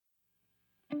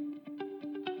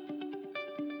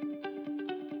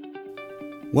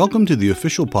Welcome to the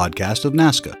official podcast of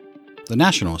NASCA, the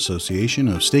National Association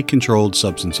of State-Controlled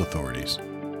Substance Authorities.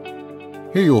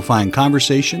 Here you will find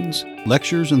conversations,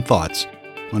 lectures, and thoughts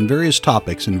on various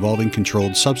topics involving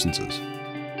controlled substances.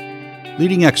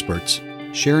 Leading experts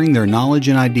sharing their knowledge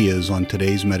and ideas on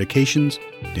today's medications,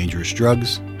 dangerous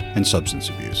drugs, and substance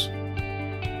abuse.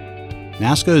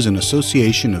 NASCA is an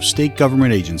association of state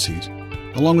government agencies,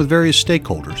 along with various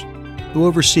stakeholders, who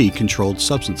oversee controlled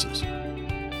substances.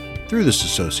 Through this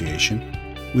association,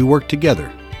 we work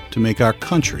together to make our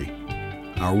country,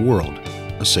 our world,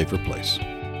 a safer place.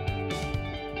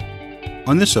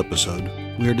 On this episode,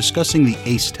 we are discussing the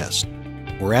ACE test,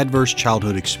 or Adverse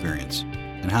Childhood Experience,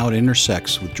 and how it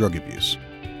intersects with drug abuse.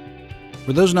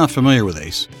 For those not familiar with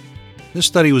ACE, this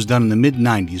study was done in the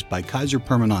mid-90s by Kaiser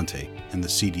Permanente and the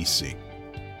CDC.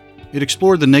 It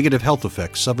explored the negative health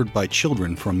effects suffered by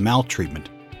children from maltreatment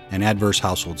and adverse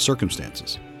household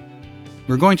circumstances.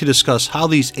 We're going to discuss how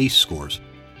these ACE scores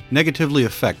negatively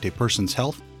affect a person's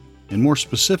health, and more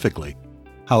specifically,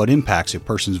 how it impacts a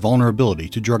person's vulnerability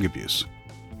to drug abuse.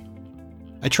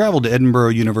 I traveled to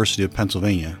Edinboro, University of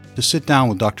Pennsylvania to sit down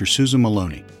with Dr. Susan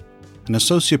Maloney, an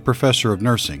associate professor of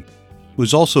nursing, who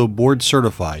is also board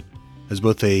certified as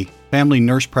both a family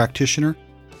nurse practitioner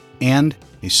and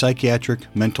a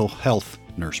psychiatric mental health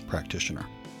nurse practitioner.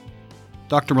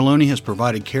 Dr. Maloney has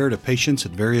provided care to patients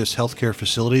at various healthcare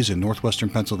facilities in northwestern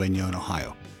Pennsylvania and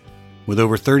Ohio. With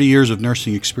over 30 years of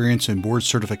nursing experience and board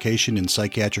certification in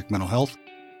psychiatric mental health,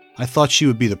 I thought she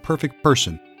would be the perfect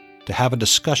person to have a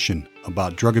discussion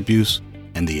about drug abuse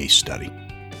and the ACE study.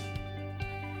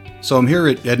 So I'm here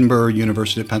at Edinboro,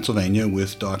 University of Pennsylvania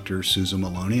with Dr. Susan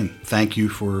Maloney, and thank you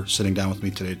for sitting down with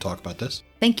me today to talk about this.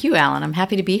 Thank you, Alan. I'm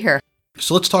happy to be here.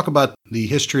 So let's talk about the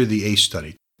history of the ACE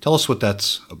study. Tell us what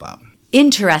that's about.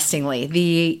 Interestingly,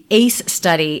 the ACE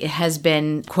study has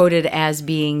been quoted as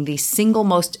being the single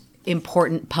most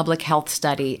important public health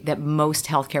study that most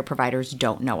healthcare providers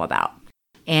don't know about.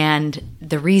 And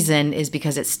the reason is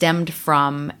because it stemmed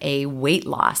from a weight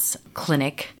loss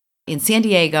clinic in San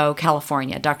Diego,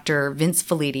 California. Dr. Vince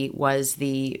Felitti was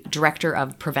the director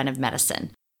of preventive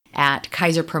medicine at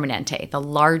Kaiser Permanente, the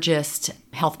largest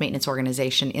health maintenance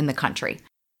organization in the country.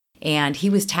 And he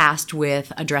was tasked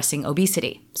with addressing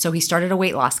obesity. So he started a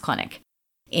weight loss clinic.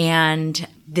 And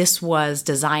this was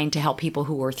designed to help people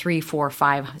who were 300, 400,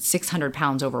 500, 600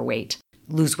 pounds overweight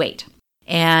lose weight.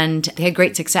 And they had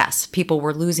great success. People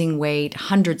were losing weight,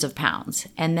 hundreds of pounds.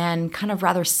 And then kind of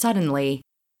rather suddenly,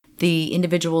 the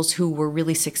individuals who were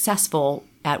really successful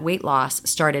at weight loss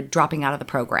started dropping out of the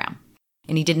program.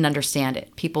 And he didn't understand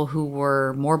it. People who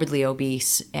were morbidly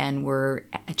obese and were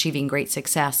achieving great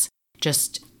success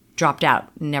just dropped out,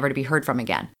 never to be heard from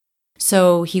again.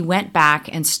 So he went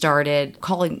back and started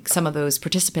calling some of those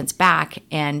participants back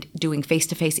and doing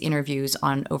face-to-face interviews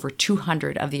on over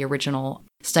 200 of the original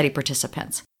study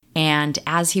participants. And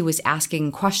as he was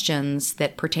asking questions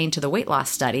that pertain to the weight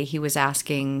loss study, he was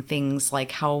asking things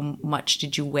like, how much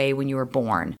did you weigh when you were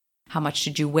born? How much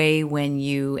did you weigh when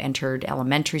you entered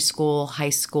elementary school, high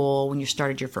school, when you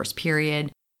started your first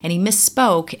period? And he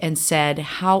misspoke and said,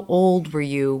 how old were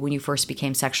you when you first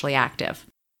became sexually active?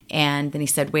 And then he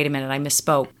said, wait a minute, I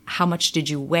misspoke. How much did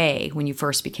you weigh when you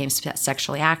first became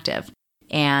sexually active?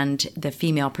 And the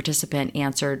female participant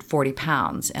answered 40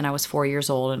 pounds. And I was 4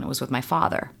 years old and it was with my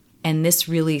father. And this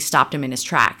really stopped him in his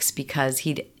tracks because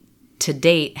he'd, to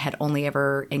date, had only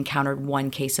ever encountered one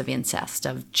case of incest,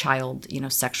 of child,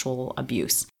 sexual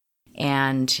abuse.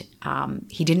 And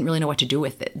he didn't really know what to do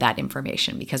with that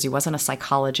information because he wasn't a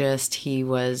psychologist. He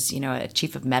was, a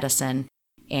chief of medicine.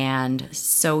 And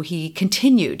so he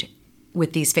continued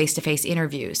with these face-to-face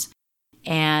interviews.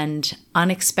 And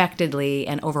unexpectedly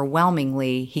and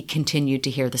overwhelmingly, he continued to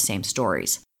hear the same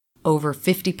stories. Over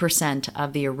 50%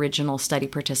 of the original study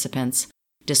participants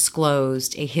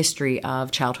disclosed a history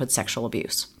of childhood sexual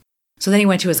abuse. So then he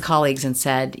went to his colleagues and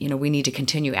said, we need to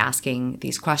continue asking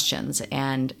these questions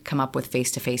and come up with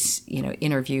face-to-face,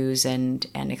 interviews and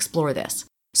explore this.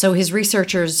 So his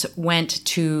researchers went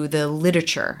to the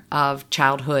literature of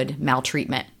childhood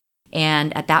maltreatment.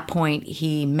 And at that point,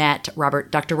 he met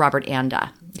Dr. Robert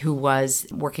Anda, who was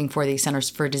working for the Centers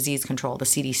for Disease Control, the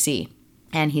CDC.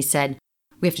 And he said,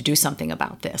 we have to do something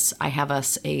about this. I have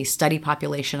a study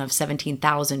population of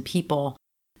 17,000 people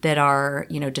that are,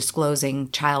 disclosing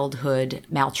childhood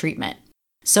maltreatment.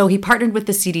 So he partnered with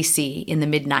the CDC in the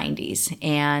mid-90s,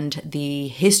 and the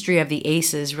history of the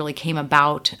ACEs really came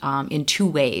about in two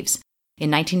waves. In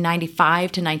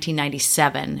 1995 to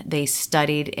 1997, they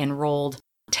enrolled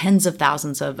tens of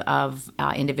thousands of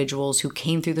individuals who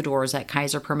came through the doors at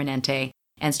Kaiser Permanente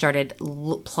and started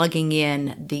plugging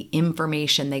in the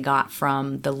information they got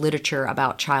from the literature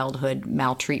about childhood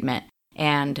maltreatment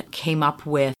and came up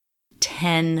with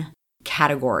 10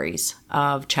 categories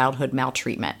of childhood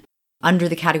maltreatment. Under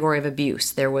the category of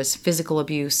abuse, there was physical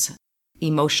abuse,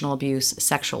 emotional abuse,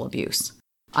 sexual abuse.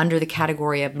 Under the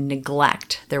category of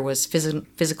neglect, there was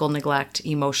physical neglect,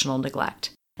 emotional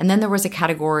neglect. And then there was a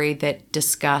category that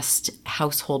discussed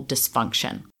household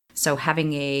dysfunction. So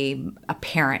having a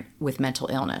parent with mental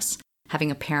illness,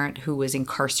 having a parent who was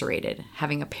incarcerated,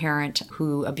 having a parent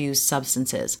who abused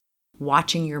substances,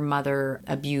 watching your mother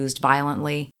abused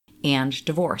violently, and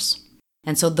divorce.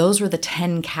 And so those were the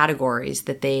 10 categories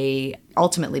that they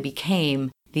ultimately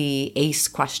became the ACE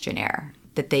questionnaire,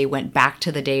 that they went back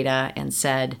to the data and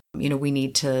said, we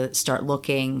need to start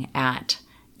looking at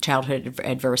childhood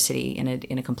adversity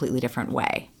in a completely different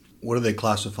way. What are they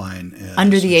classifying as?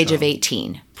 Under the age of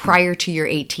 18, prior to your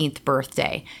 18th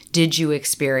birthday, did you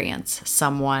experience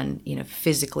someone,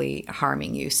 physically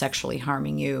harming you, sexually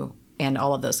harming you, and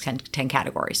all of those 10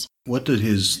 categories? What did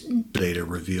his data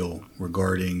reveal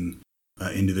regarding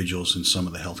individuals and some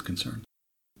of the health concerns?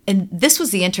 And this was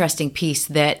the interesting piece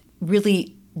that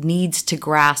really needs to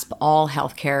grasp all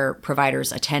healthcare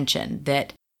providers' attention,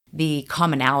 that the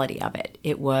commonality of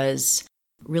it was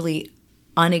really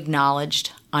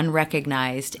unacknowledged,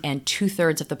 unrecognized, and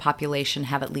 2/3 of the population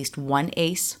have at least one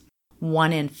ACE.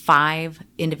 1 in 5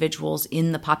 individuals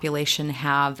in the population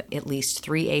have at least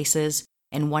 3 ACEs,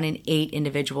 and 1 in 8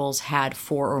 individuals had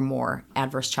 4 or more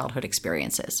adverse childhood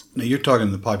experiences. Now, you're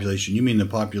talking the population. You mean the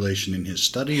population in his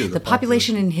study? Or the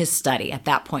population in his study at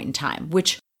that point in time,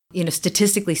 which,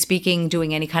 statistically speaking,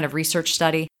 doing any kind of research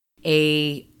study,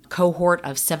 a cohort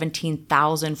of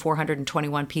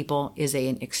 17,421 people is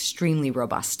an extremely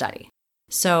robust study.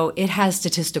 So it has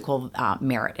statistical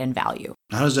merit and value.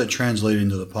 How does that translate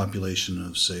into the population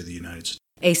of, say, the United States?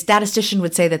 A statistician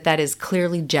would say that is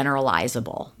clearly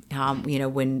generalizable.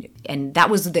 And that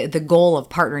was the goal of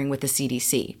partnering with the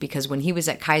CDC, because when he was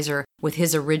at Kaiser with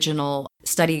his original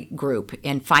study group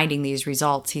and finding these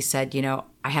results, he said,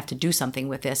 I have to do something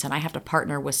with this, and I have to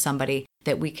partner with somebody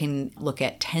that we can look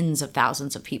at tens of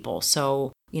thousands of people.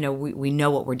 So, we know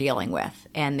what we're dealing with.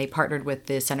 And they partnered with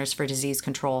the Centers for Disease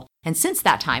Control. And since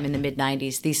that time in the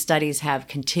mid-90s, these studies have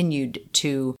continued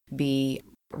to be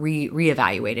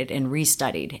reevaluated and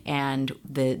restudied. And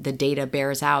the data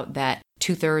bears out that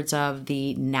 2/3 of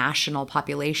the national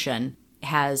population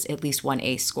has at least one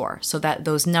ACE score. So that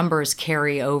those numbers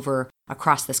carry over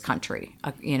across this country,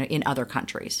 in other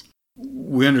countries.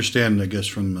 We understand, I guess,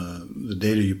 from the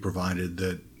data you provided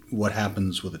that what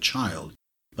happens with a child,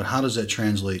 but how does that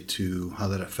translate to how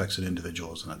that affects an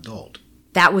individual as an adult?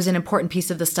 That was an important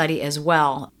piece of the study as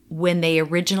well. When they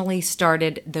originally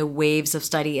started the waves of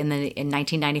study in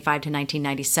 1995 to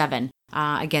 1997,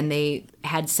 again, they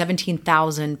had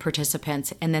 17,000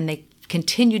 participants, and then they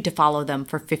continued to follow them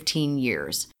for 15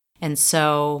 years. And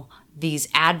so these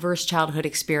adverse childhood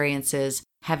experiences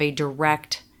have a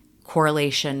direct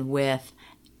correlation with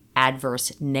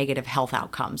adverse negative health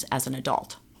outcomes as an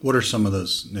adult. What are some of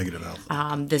those negative health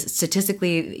outcomes?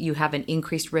 Statistically, you have an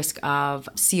increased risk of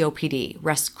COPD,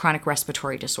 chronic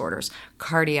respiratory disorders,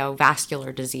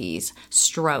 cardiovascular disease,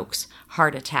 strokes,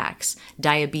 heart attacks,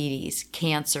 diabetes,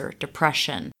 cancer,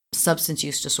 depression, substance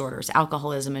use disorders,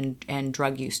 alcoholism, and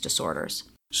drug use disorders.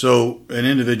 So an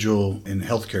individual in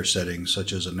healthcare settings,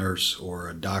 such as a nurse or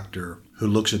a doctor, who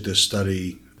looks at this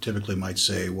study typically might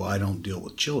say, well, I don't deal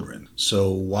with children,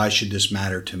 so why should this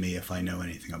matter to me if I know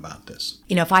anything about this?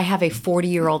 If I have a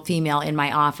 40-year-old female in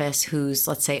my office who's,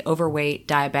 let's say, overweight,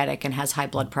 diabetic, and has high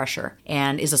blood pressure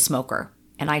and is a smoker,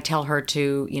 and I tell her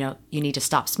to, you need to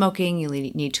stop smoking, you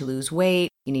need to lose weight,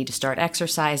 you need to start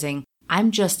exercising,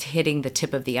 I'm just hitting the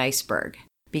tip of the iceberg,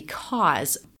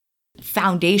 because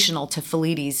foundational to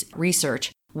Felides'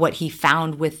 research, what he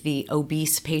found with the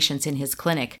obese patients in his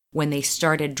clinic, when they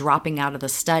started dropping out of the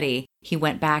study, he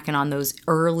went back and on those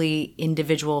early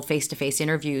individual face-to-face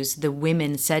interviews, the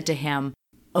women said to him,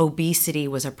 obesity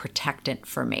was a protectant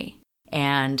for me.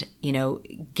 And,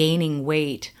 gaining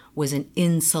weight was an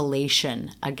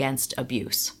insulation against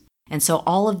abuse. And so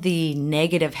all of the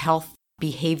negative health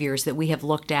behaviors that we have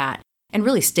looked at and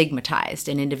really stigmatized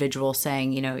an individual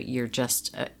saying, you're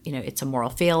just, it's a moral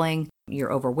failing,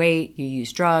 you're overweight, you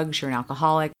use drugs, you're an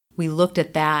alcoholic. We looked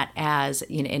at that as,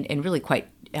 and really quite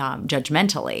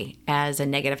judgmentally, as a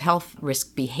negative health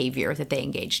risk behavior that they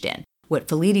engaged in. What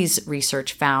Felides'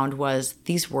 research found was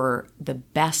these were the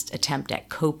best attempt at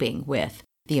coping with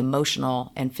the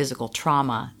emotional and physical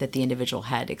trauma that the individual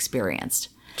had experienced.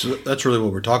 So that's really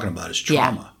what we're talking about is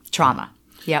trauma. Yeah, trauma.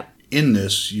 Yep. in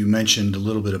this, you mentioned a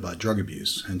little bit about drug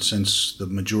abuse. And since the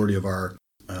majority of our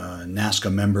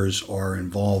NASCA members are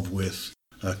involved with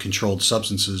controlled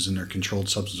substances and their controlled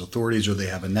substance authorities, or they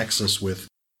have a nexus with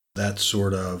that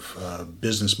sort of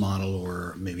business model,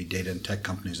 or maybe data and tech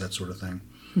companies, that sort of thing.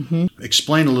 Mm-hmm.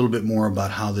 Explain a little bit more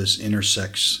about how this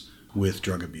intersects with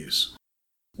drug abuse.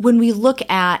 When we look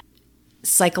at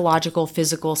psychological,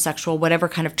 physical, sexual, whatever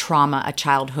kind of trauma a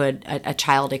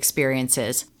child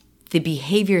experiences, the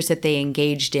behaviors that they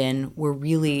engaged in were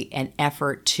really an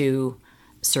effort to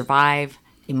survive,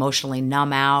 emotionally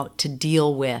numb out, to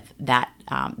deal with that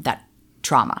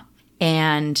trauma.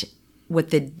 And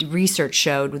what the research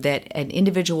showed, that an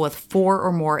individual with 4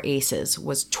 or more ACEs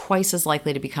was twice as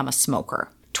likely to become a smoker,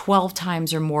 12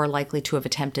 times or more likely to have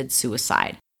attempted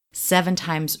suicide, 7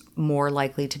 times more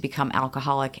likely to become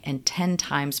alcoholic, and 10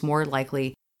 times more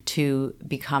likely to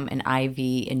become an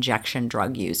IV injection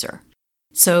drug user.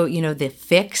 So, the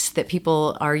fix that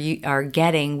people are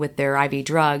getting with their IV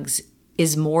drugs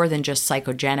is more than just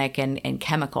psychogenic and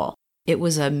chemical. It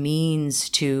was a means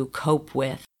to cope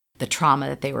with the trauma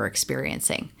that they were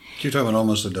experiencing. You're talking about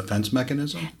almost a defense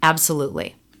mechanism?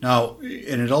 Absolutely. Now,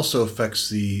 and it also affects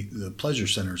the pleasure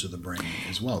centers of the brain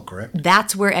as well, correct?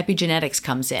 That's where epigenetics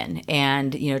comes in.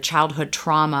 And, childhood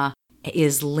trauma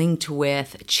is linked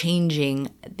with changing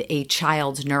a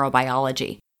child's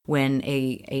neurobiology. When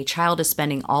a child is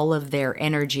spending all of their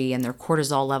energy and their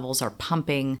cortisol levels are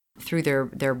pumping through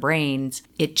their brains,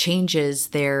 it changes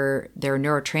their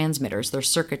neurotransmitters, their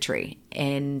circuitry,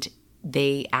 and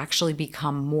they actually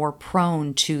become more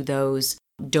prone to those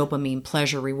dopamine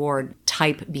pleasure reward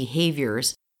type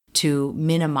behaviors to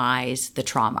minimize the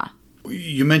trauma.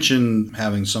 You mentioned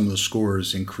having some of the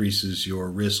scores increases your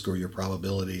risk or your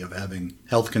probability of having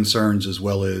health concerns as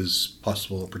well as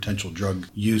possible or potential drug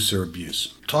use or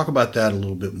abuse. Talk about that a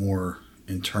little bit more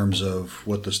in terms of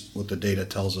what the data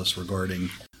tells us regarding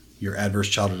your adverse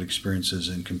childhood experiences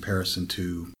in comparison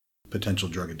to potential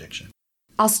drug addiction.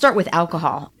 I'll start with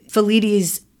alcohol.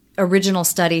 Felidi's original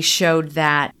study showed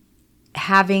that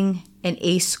having an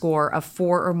ACE score of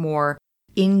 4 or more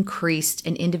increased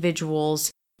an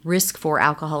individual's risk for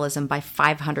alcoholism by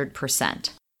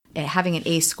 500%. Having an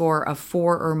ACE score of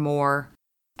 4 or more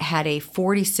had a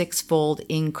 46-fold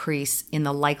increase in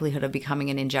the likelihood of becoming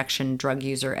an injection drug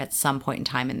user at some point in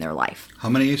time in their life. How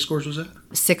many ACE scores was that?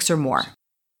 6 or more.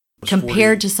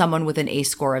 Compared to someone with an ACE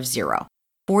score of 0.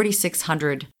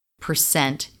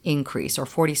 4,600% increase, or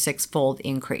 46-fold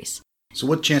increase. So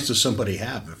what chance does somebody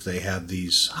have if they have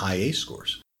these high ACE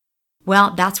scores?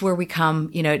 Well, that's where we come,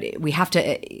 we have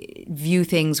to view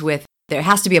things with, there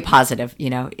has to be a positive,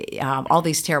 all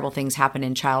these terrible things happen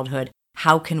in childhood.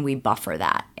 How can we buffer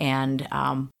that? And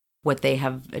what they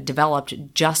have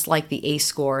developed, just like the ACE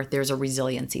score, there's a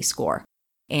resiliency score.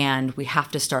 And we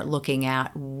have to start looking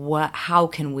at how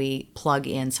can we plug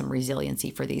in some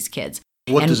resiliency for these kids.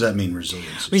 What does that mean,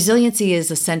 resiliency? Resiliency is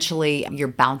essentially your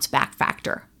bounce back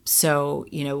factor. So,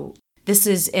 this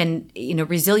is,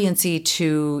 resiliency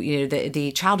to,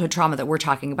 the childhood trauma that we're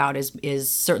talking about is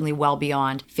certainly well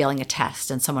beyond failing a test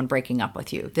and someone breaking up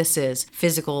with you. This is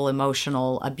physical,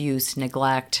 emotional abuse,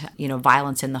 neglect,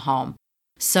 violence in the home.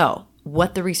 So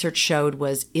what the research showed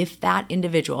was if that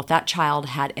child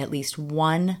had at least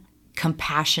one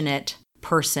compassionate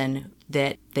person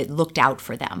that looked out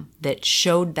for them, that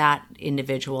showed that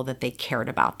individual that they cared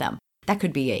about them. That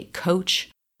could be a coach,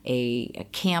 a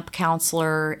camp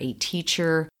counselor, a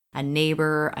teacher, a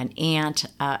neighbor, an aunt,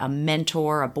 a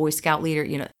mentor, a Boy Scout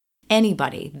leader,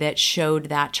 anybody that showed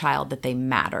that child that they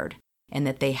mattered and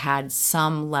that they had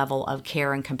some level of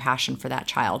care and compassion for that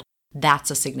child.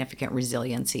 That's a significant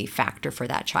resiliency factor for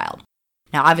that child.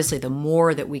 Now, obviously, the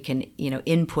more that we can,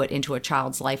 input into a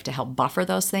child's life to help buffer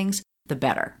those things, the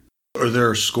better. Are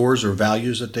there scores or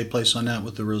values that they place on that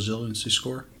with the resiliency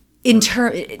score?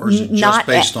 Or is it just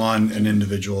based on an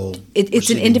individual?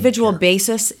 It's an individual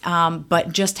basis,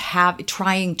 but just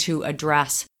trying to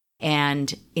address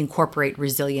and incorporate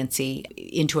resiliency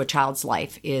into a child's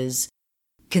life is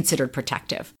considered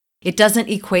protective. It doesn't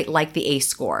equate like the ACE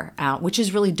score, which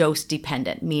is really dose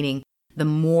dependent, meaning the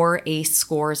more ACE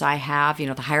scores I have,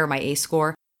 the higher my ACE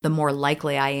score, the more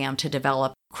likely I am to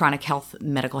develop chronic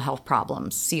medical health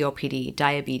problems, COPD,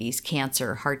 diabetes,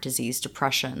 cancer, heart disease,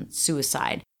 depression,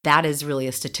 suicide. That is really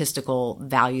a statistical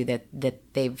value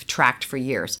that they've tracked for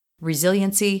years.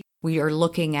 Resiliency, we are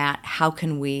looking at how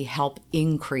can we help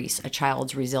increase a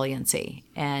child's resiliency,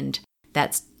 and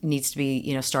that needs to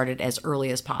be started as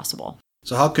early as possible.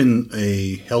 So how can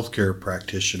a healthcare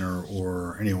practitioner,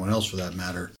 or anyone else for that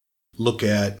matter, look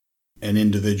at an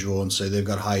individual and say they've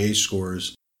got high ACE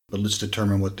scores, but let's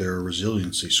determine what their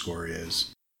resiliency score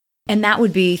is? And that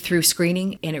would be through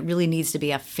screening, and it really needs to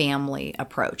be a family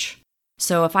approach.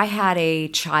 So if I had a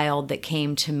child that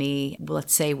came to me,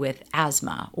 let's say with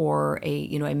asthma or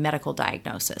a medical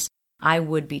diagnosis, I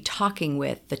would be talking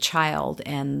with the child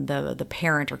and the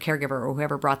parent or caregiver or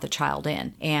whoever brought the child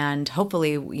in. And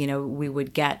hopefully, we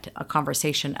would get a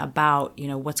conversation about,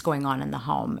 what's going on in the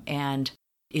home, and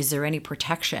is there any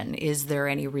protection? Is there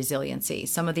any resiliency?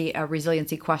 Some of the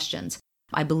resiliency questions.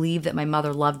 I believe that my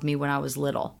mother loved me when I was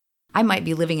little. I might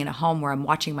be living in a home where I'm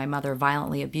watching my mother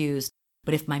violently abused,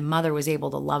 but if my mother was able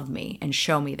to love me and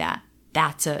show me that,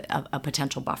 that's a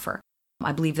potential buffer.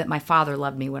 I believe that my father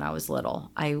loved me when I was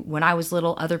little. When I was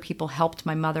little, other people helped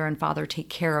my mother and father take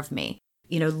care of me.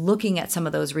 Looking at some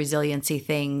of those resiliency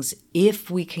things, if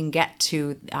we can get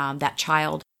to that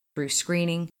child through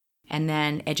screening and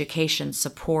then education,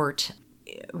 support,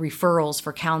 referrals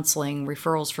for counseling,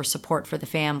 referrals for support for the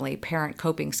family, parent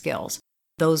coping skills,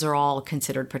 those are all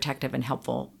considered protective and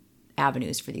helpful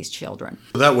avenues for these children.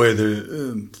 That way,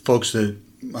 the folks that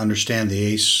understand the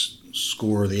ACE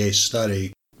score, the ACE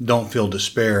study, don't feel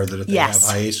despair that if they have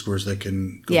high ACE scores, they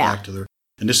can go back to their...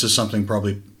 And this is something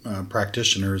probably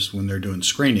practitioners, when they're doing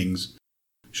screenings,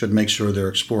 should make sure they're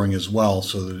exploring as well,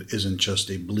 so that it isn't just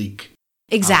a bleak...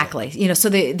 Exactly. So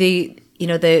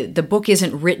the book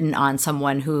isn't written on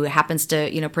someone who happens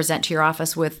to, present to your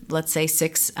office with, let's say,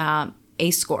 6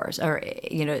 ACE scores, or,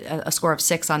 a score of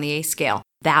 6 on the ACE scale.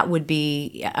 That would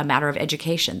be a matter of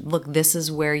education. Look, this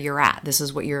is where you're at. This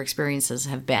is what your experiences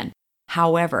have been.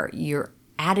 However, you're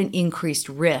at an increased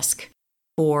risk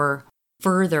for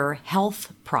further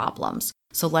health problems.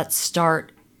 So let's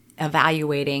start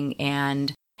evaluating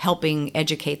and helping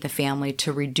educate the family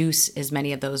to reduce as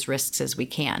many of those risks as we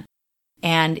can.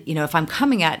 And, if I'm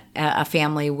coming at a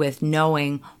family with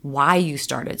knowing why you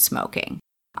started smoking,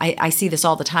 I see this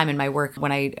all the time in my work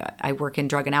when I work in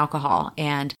drug and alcohol,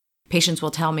 and patients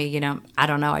will tell me, I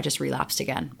don't know, I just relapsed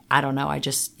again. I don't know, I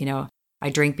just, I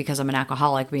drink because I'm an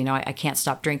alcoholic, but, I can't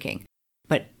stop drinking.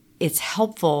 But it's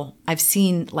helpful. I've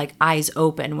seen eyes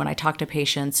open when I talk to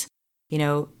patients,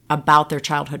 about their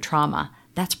childhood trauma.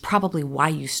 That's probably why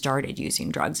you started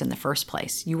using drugs in the first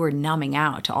place. You were numbing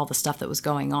out to all the stuff that was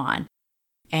going on.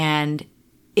 And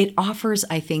it offers,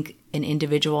 I think, an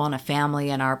individual and a family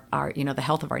and our the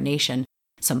health of our nation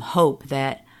some hope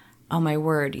that, oh my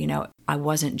word, I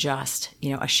wasn't just,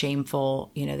 a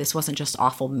shameful, this wasn't just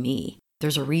awful me.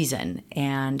 There's a reason,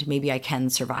 and maybe I can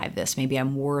survive this. Maybe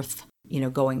I'm worth,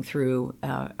 going through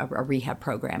a rehab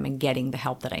program and getting the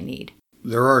help that I need.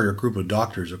 There are a group of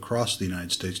doctors across the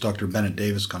United States. Dr. Bennett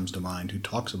Davis comes to mind, who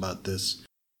talks about this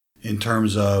in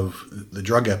terms of the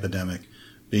drug epidemic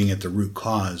being at the root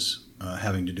cause,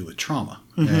 having to do with trauma.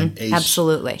 Mm-hmm. And ACE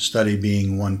Absolutely. study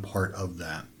being one part of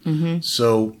that. Mm-hmm.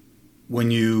 So when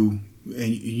you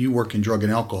work in drug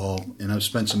and alcohol, and I've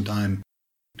spent some time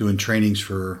doing trainings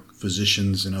for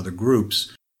physicians and other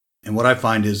groups, and what I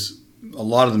find is a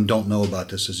lot of them don't know about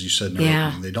this, as you said in the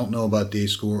opening. They don't know about the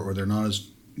ACE score, or they're not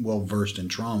as well versed in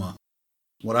trauma.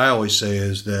 What I always say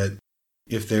is that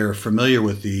if they're familiar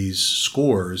with these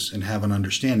scores and have an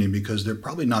understanding, because they're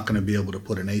probably not going to be able to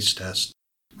put an ACE test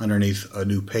underneath a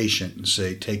new patient and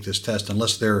say, take this test,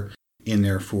 unless they're in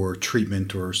there for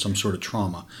treatment or some sort of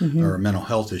trauma or a mental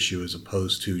health issue, as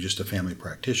opposed to just a family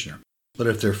practitioner. But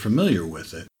if they're familiar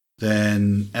with it,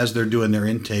 then as they're doing their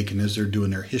intake and as they're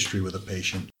doing their history with a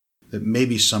patient, that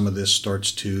maybe some of this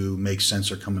starts to make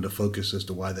sense or come into focus as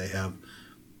to why they have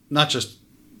not just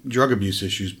drug abuse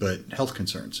issues, but health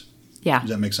concerns. Yeah. Does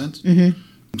that make sense?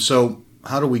 Mm-hmm. So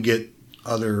how do we get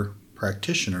other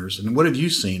practitioners, and what have you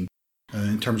seen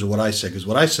in terms of what I say? Because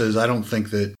what I say is I don't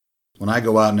think that when I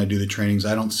go out and I do the trainings,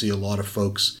 I don't see a lot of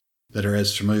folks that are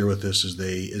as familiar with this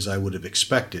as I would have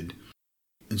expected.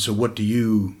 And so what do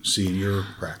you see in your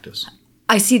practice?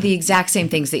 I see the exact same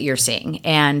things that you're seeing,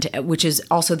 and which is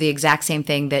also the exact same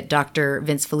thing that Dr.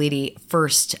 Vince Felitti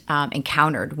first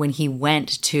encountered when he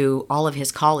went to all of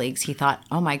his colleagues. He thought,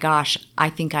 oh my gosh, I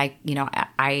think I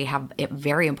have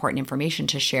very important information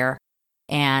to share.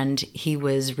 And he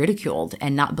was ridiculed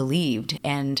and not believed.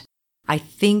 And I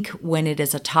think when it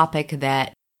is a topic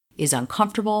that is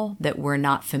uncomfortable, that we're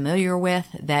not familiar with,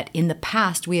 that in the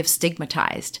past we have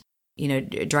stigmatized,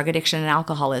 drug addiction and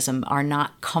alcoholism are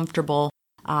not comfortable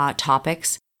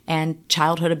topics, and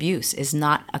childhood abuse is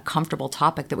not a comfortable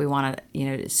topic that we want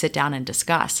to, sit down and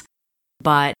discuss.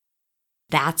 But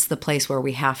that's the place where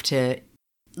we have to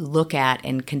look at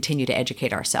and continue to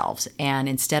educate ourselves. And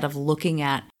instead of looking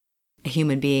at a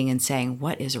human being and saying,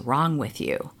 what is wrong with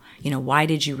you? Why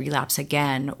did you relapse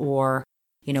again? Or,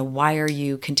 why are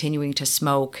you continuing to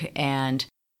smoke and,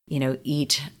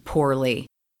 eat poorly?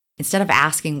 instead of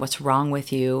asking what's wrong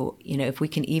with you, if we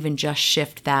can even just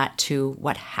shift that to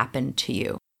what happened to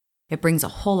you, it brings a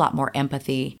whole lot more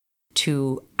empathy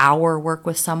to our work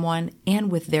with someone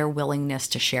and with their willingness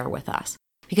to share with us.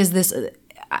 Because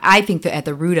I think that at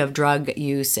the root of drug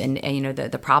use and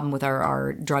the problem with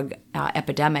our drug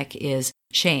epidemic is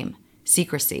shame,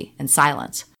 secrecy, and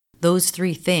silence. Those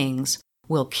three things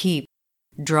will keep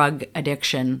drug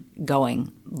addiction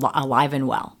going alive and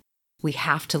well. We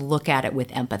have to look at it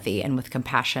with empathy and with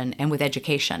compassion and with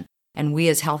education. And we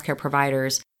as healthcare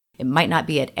providers, it might not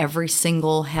be at every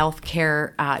single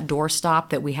healthcare doorstop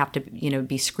that we have to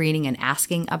be screening and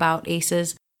asking about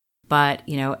ACEs, but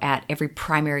at every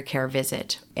primary care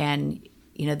visit. And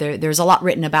there's a lot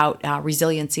written about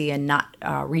resiliency and not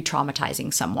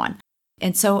re-traumatizing someone.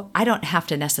 And so I don't have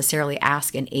to necessarily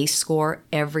ask an ACE score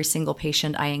every single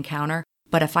patient I encounter,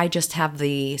 but if I just have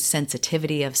the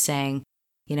sensitivity of saying,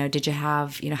 did you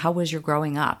have, how was your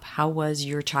growing up? How was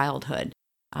your childhood?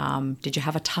 Did you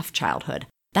have a tough childhood?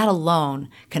 That alone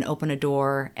can open a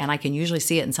door, and I can usually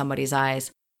see it in somebody's eyes.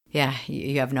 Yeah,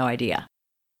 you have no idea.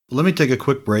 Let me take a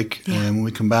quick break, and when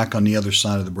we come back on the other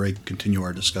side of the break, continue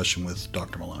our discussion with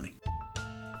Dr. Maloney.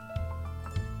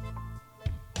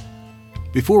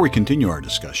 Before we continue our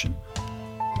discussion,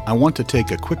 I want to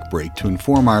take a quick break to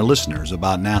inform our listeners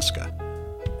about NASCA.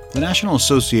 The National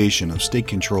Association of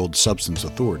State-Controlled Substance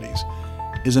Authorities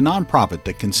is a nonprofit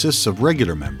that consists of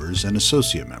regular members and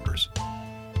associate members.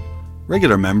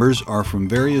 Regular members are from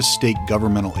various state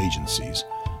governmental agencies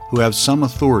who have some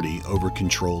authority over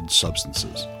controlled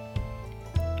substances.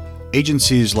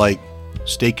 Agencies like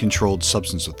State-Controlled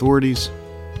Substance Authorities,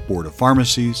 Board of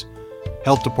Pharmacies,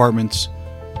 health departments,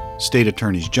 state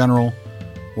attorneys general,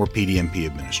 or PDMP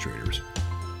administrators.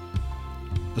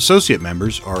 Associate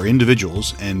members are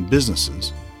individuals and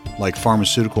businesses like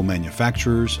pharmaceutical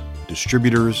manufacturers,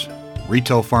 distributors,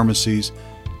 retail pharmacies,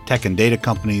 tech and data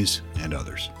companies, and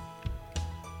others.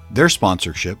 Their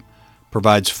sponsorship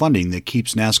provides funding that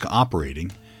keeps NASCA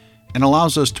operating and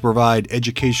allows us to provide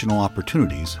educational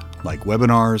opportunities like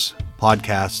webinars,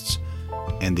 podcasts,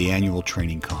 and the annual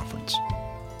training conference.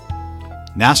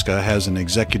 NASCA has an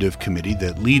executive committee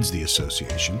that leads the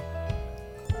association.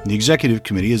 The executive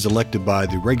committee is elected by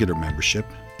the regular membership,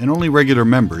 and only regular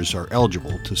members are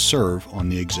eligible to serve on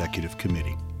the executive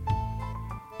committee.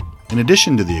 In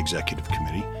addition to the executive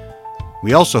committee,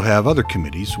 we also have other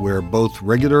committees where both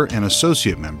regular and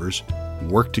associate members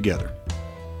work together.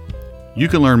 You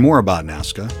can learn more about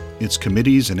NASCA, its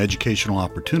committees and educational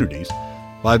opportunities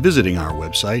by visiting our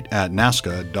website at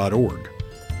nasca.org.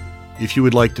 If you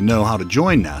would like to know how to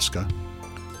join NASCA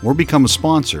or become a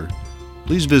sponsor,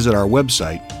 please visit our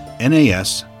website,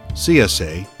 nascsa.org.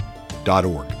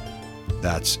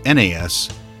 That's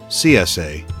nascsa.org.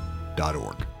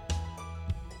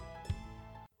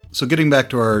 So getting back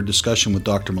to our discussion with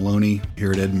Dr. Maloney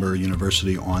here at Edinboro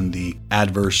University on the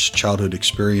Adverse Childhood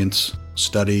Experience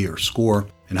study or score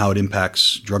and how it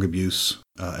impacts drug abuse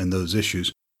and those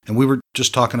issues. And we were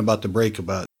just talking about the break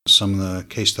about some of the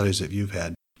case studies that you've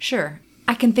had. Sure.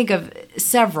 I can think of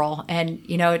several. And,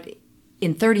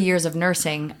 in 30 years of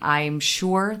nursing, I'm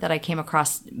sure that I came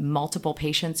across multiple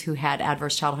patients who had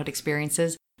adverse childhood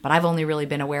experiences, but I've only really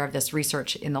been aware of this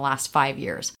research in the last 5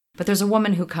 years. But there's a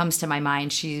woman who comes to my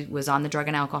mind. She was on the drug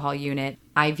and alcohol unit,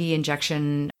 IV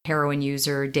injection heroin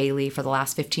user daily for the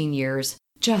last 15 years,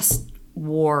 just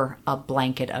wore a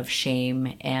blanket of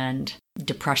shame and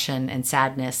depression and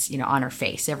sadness, on her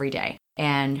face every day.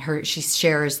 And she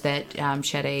shares that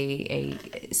she had a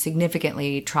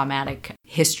significantly traumatic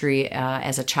history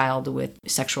as a child with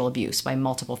sexual abuse by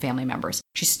multiple family members.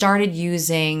 She started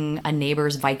using a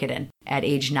neighbor's Vicodin at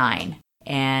age 9,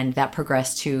 and that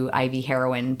progressed to IV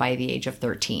heroin by the age of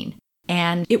 13.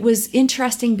 And it was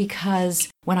interesting because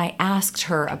when I asked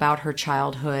her about her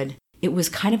childhood, it was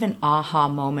kind of an aha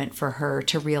moment for her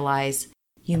to realize,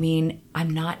 you mean I'm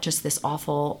not just this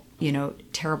awful,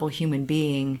 terrible human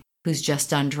being who's just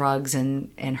done drugs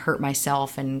and hurt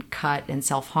myself and cut and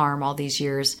self-harm all these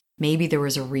years. Maybe there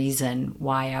was a reason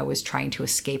why I was trying to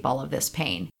escape all of this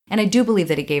pain. And I do believe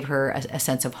that it gave her a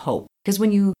sense of hope. Because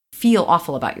when you feel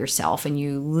awful about yourself and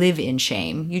you live in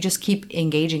shame, you just keep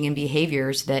engaging in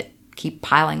behaviors that keep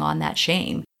piling on that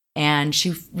shame. And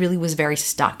she really was very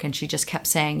stuck. And she just kept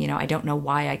saying, I don't know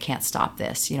why I can't stop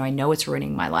this. I know it's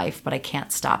ruining my life, but I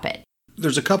can't stop it.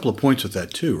 There's a couple of points with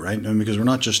that too, right? Because we're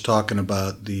not just talking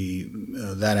about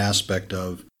that aspect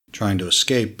of trying to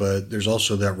escape, but there's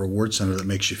also that reward center that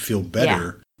makes you feel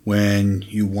better when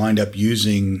you wind up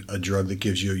using a drug that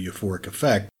gives you a euphoric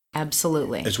effect.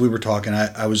 Absolutely. As we were talking,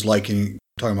 I was talking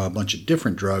about a bunch of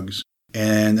different drugs,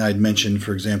 And I'd mentioned,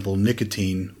 for example,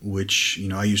 nicotine, which,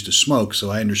 I used to smoke, so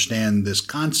I understand this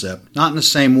concept. Not in the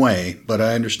same way, but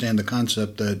I understand the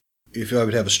concept that if I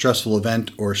would have a stressful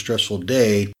event or a stressful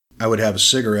day, I would have a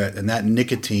cigarette, and that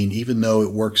nicotine, even though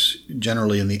it works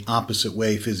generally in the opposite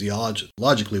way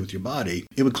physiologically with your body,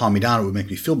 it would calm me down. It would make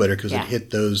me feel better because it hit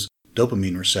those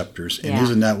dopamine receptors. And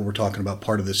isn't that what we're talking about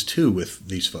part of this too with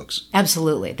these folks?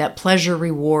 Absolutely. That pleasure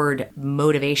reward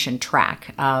motivation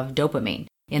track of dopamine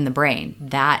in the brain,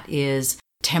 that is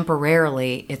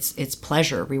temporarily, it's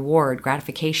pleasure, reward,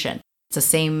 gratification. It's the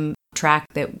same track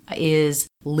that is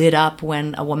lit up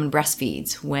when a woman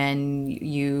breastfeeds, when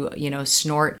you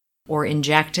snort or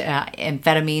inject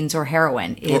amphetamines or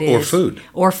heroin. Or food.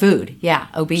 Or food,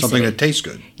 obesity. Something that tastes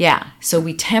good. Yeah, so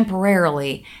we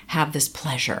temporarily have this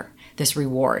pleasure, this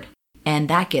reward. And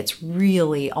that gets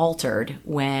really altered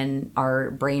when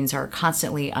our brains are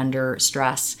constantly under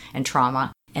stress and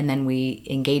trauma. And then we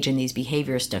engage in these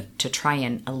behaviors to try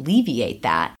and alleviate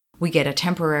that. We get a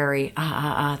temporary,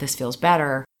 this feels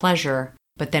better, pleasure,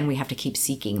 but then we have to keep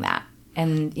seeking that.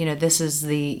 And, this is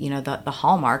the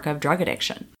hallmark of drug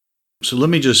addiction. So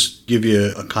let me just give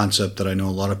you a concept that I know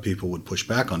a lot of people would push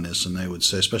back on this, and they would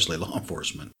say, especially law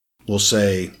enforcement, will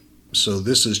say, so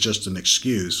this is just an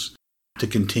excuse to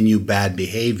continue bad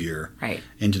behavior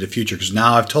into the future. Because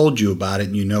now I've told you about it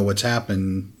and you know what's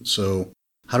happened. So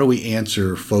how do we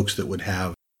answer folks that would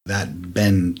have that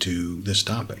bend to this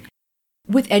topic?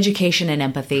 With education and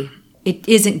empathy, it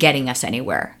isn't getting us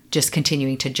anywhere. Just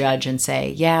continuing to judge and say,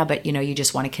 yeah, but you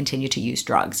just want to continue to use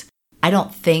drugs. I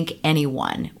don't think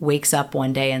anyone wakes up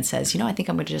one day and says, I think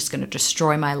I'm just going to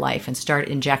destroy my life and start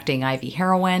injecting IV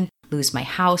heroin, lose my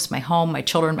house, my home, my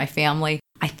children, my family.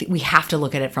 I think we have to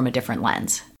look at it from a different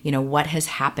lens. What has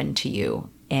happened to you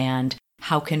and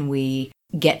how can we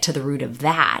get to the root of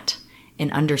that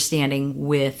in understanding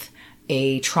with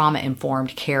a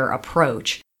trauma-informed care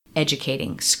approach,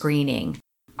 educating, screening,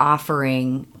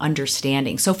 offering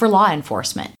understanding. So for law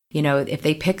enforcement, if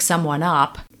they pick someone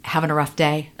up having a rough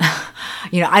day,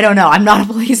 I don't know. I'm not a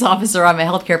police officer. I'm a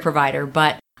healthcare provider,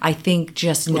 but I think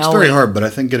just knowing... It's very hard, but I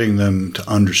think getting them to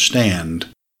understand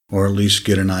or at least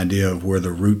get an idea of where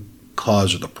the root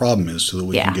cause of the problem is so that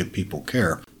we can get people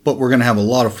care. But we're going to have a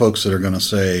lot of folks that are going to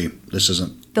say this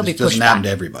doesn't happen to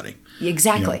everybody.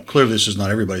 Exactly. Clearly this is not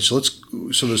everybody. So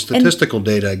the statistical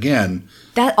data again.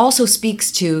 That also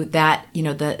speaks to that,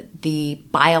 the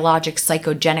biologic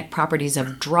psychogenic properties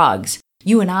of drugs.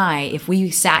 You and I, if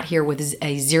we sat here with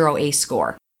a 0 ACE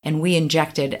score and we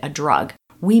injected a drug,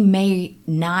 we may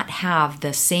not have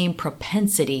the same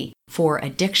propensity for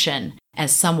addiction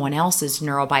as someone else's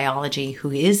neurobiology who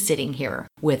is sitting here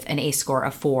with an ACE score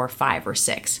of 4, 5, or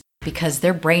 6, because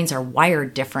their brains are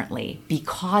wired differently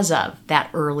because of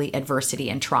that early adversity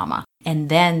and trauma. And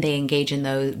then they engage in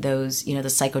those the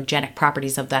psychogenic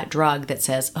properties of that drug that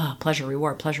says, pleasure,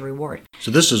 reward, pleasure, reward.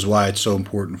 So this is why it's so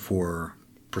important for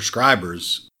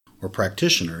prescribers or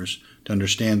practitioners to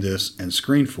understand this and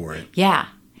screen for it. Yeah.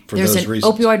 There's an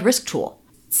reasons. Opioid risk tool.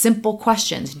 Simple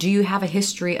questions. Do you have a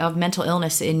history of mental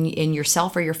illness in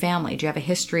yourself or your family? Do you have a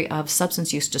history of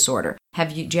substance use disorder?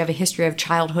 Do you have a history of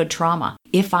childhood trauma?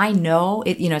 If I know,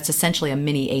 it's essentially a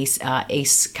mini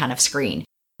ACE kind of screen.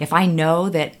 If I know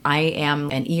that I am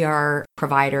an ER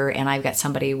provider and I've got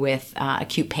somebody with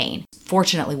acute pain,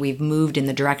 fortunately we've moved in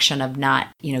the direction of not,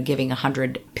 giving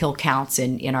 100 pill counts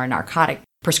in our narcotic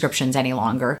prescriptions any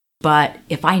longer. But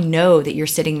if I know that you're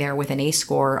sitting there with an ACE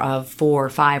score of 4,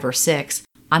 5, or 6,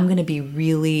 I'm going to be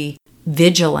really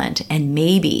vigilant and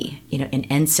maybe, an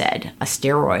NSAID, a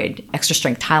steroid, extra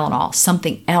strength Tylenol,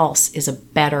 something else is a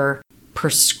better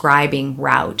prescribing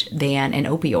route than an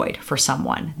opioid for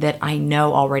someone that I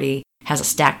know already has a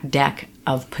stacked deck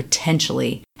of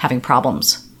potentially having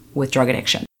problems with drug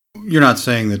addiction. You're not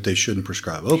saying that they shouldn't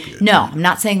prescribe opioids. No, I'm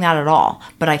not saying that at all.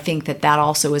 But I think that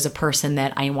also is a person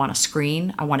that I want to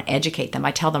screen. I want to educate them.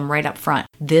 I tell them right up front,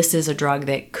 this is a drug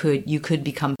that you could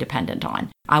become dependent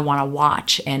on. I want to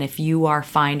watch. And if you are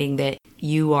finding that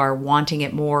you are wanting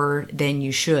it more than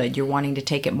you should, you're wanting to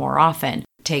take it more often,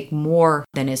 take more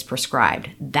than is prescribed.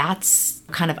 That's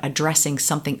kind of addressing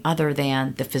something other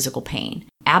than the physical pain.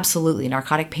 Absolutely.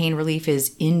 Narcotic pain relief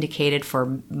is indicated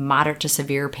for moderate to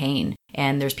severe pain.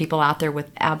 And there's people out there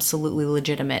with absolutely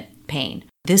legitimate pain.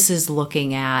 This is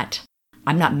looking at,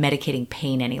 I'm not medicating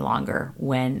pain any longer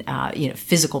when,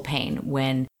 physical pain,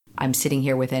 when I'm sitting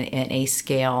here with an ACE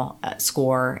scale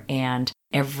score and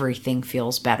everything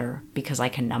feels better because I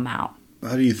can numb out.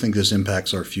 How do you think this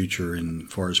impacts our future as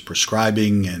far as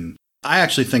prescribing? And I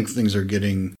actually think things are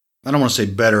getting, I don't want to say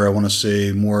better, I want to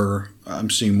say more, I'm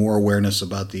seeing more awareness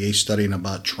about the ACE study and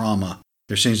about trauma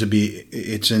there seems to be,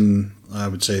 it's in, I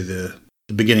would say, the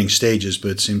beginning stages,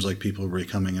 but it seems like people are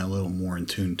becoming a little more in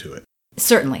tune to it.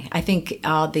 Certainly. I think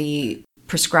the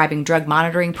prescribing drug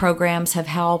monitoring programs have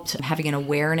helped, having an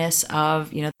awareness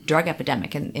of, the drug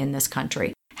epidemic in this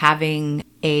country, having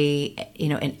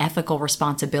an ethical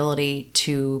responsibility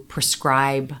to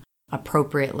prescribe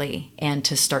appropriately and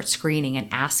to start screening and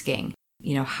asking,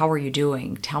 how are you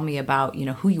doing? Tell me about,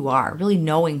 who you are, really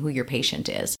knowing who your patient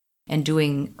is and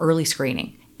doing early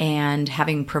screening and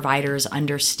having providers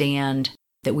understand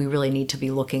that we really need to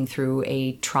be looking through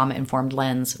a trauma-informed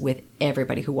lens with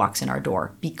everybody who walks in our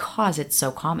door because it's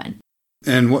so common.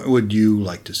 And what would you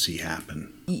like to see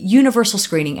happen? Universal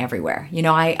screening everywhere.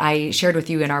 I shared with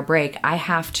you in our break, I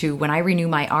have to, when I renew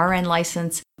my RN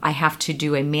license, I have to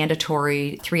do a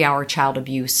mandatory 3-hour child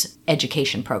abuse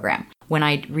education program. When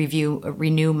I renew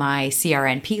my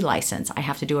CRNP license, I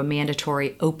have to do a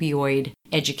mandatory opioid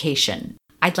education.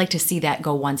 I'd like to see that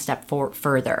go one step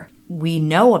further. We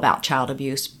know about child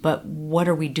abuse, but what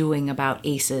are we doing about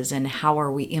ACEs and how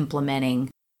are we implementing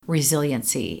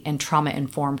resiliency and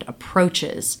trauma-informed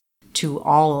approaches to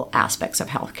all aspects of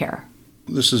healthcare?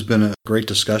 This has been a great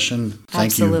discussion.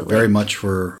 Thank Absolutely. you very much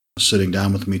for sitting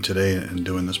down with me today and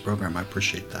doing this program. I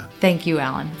appreciate that. Thank you,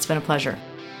 Alan. It's been a pleasure.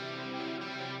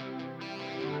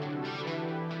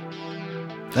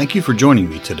 Thank you for joining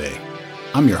me today.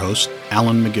 I'm your host,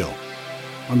 Alan McGill.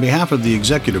 On behalf of the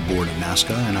Executive Board of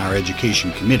NASCA and our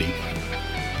Education Committee,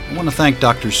 I want to thank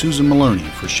Dr. Susan Maloney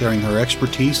for sharing her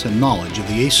expertise and knowledge of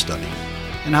the ACE study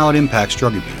and how it impacts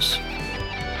drug abuse.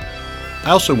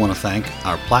 I also want to thank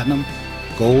our Platinum,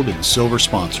 Gold, and Silver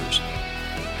sponsors.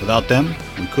 Without them,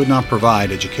 we could not provide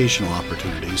educational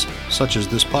opportunities such as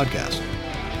this podcast.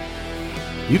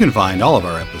 You can find all of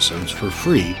our episodes for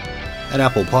free at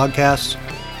Apple Podcasts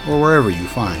or wherever you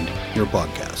find your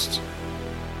podcasts.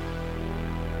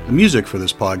 The music for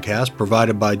this podcast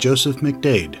provided by Joseph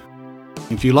McDade.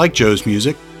 If you like Joe's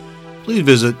music, please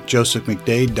visit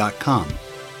josephmcdade.com,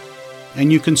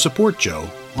 and you can support Joe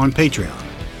on Patreon.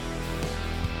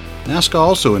 NASCA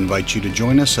also invites you to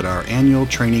join us at our annual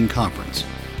training conference,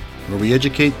 where we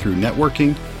educate through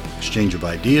networking, exchange of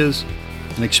ideas,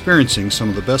 and experiencing some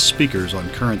of the best speakers on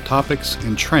current topics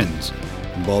and trends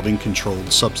involving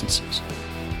controlled substances.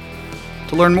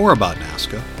 To learn more about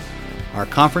NASCA, our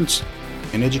conference,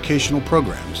 and educational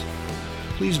programs,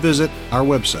 please visit our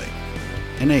website,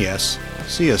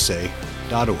 nascsa.org.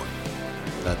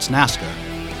 That's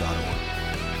nasca.org.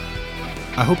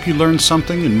 I hope you learned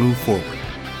something and move forward.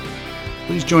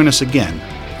 Please join us again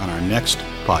on our next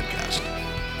podcast.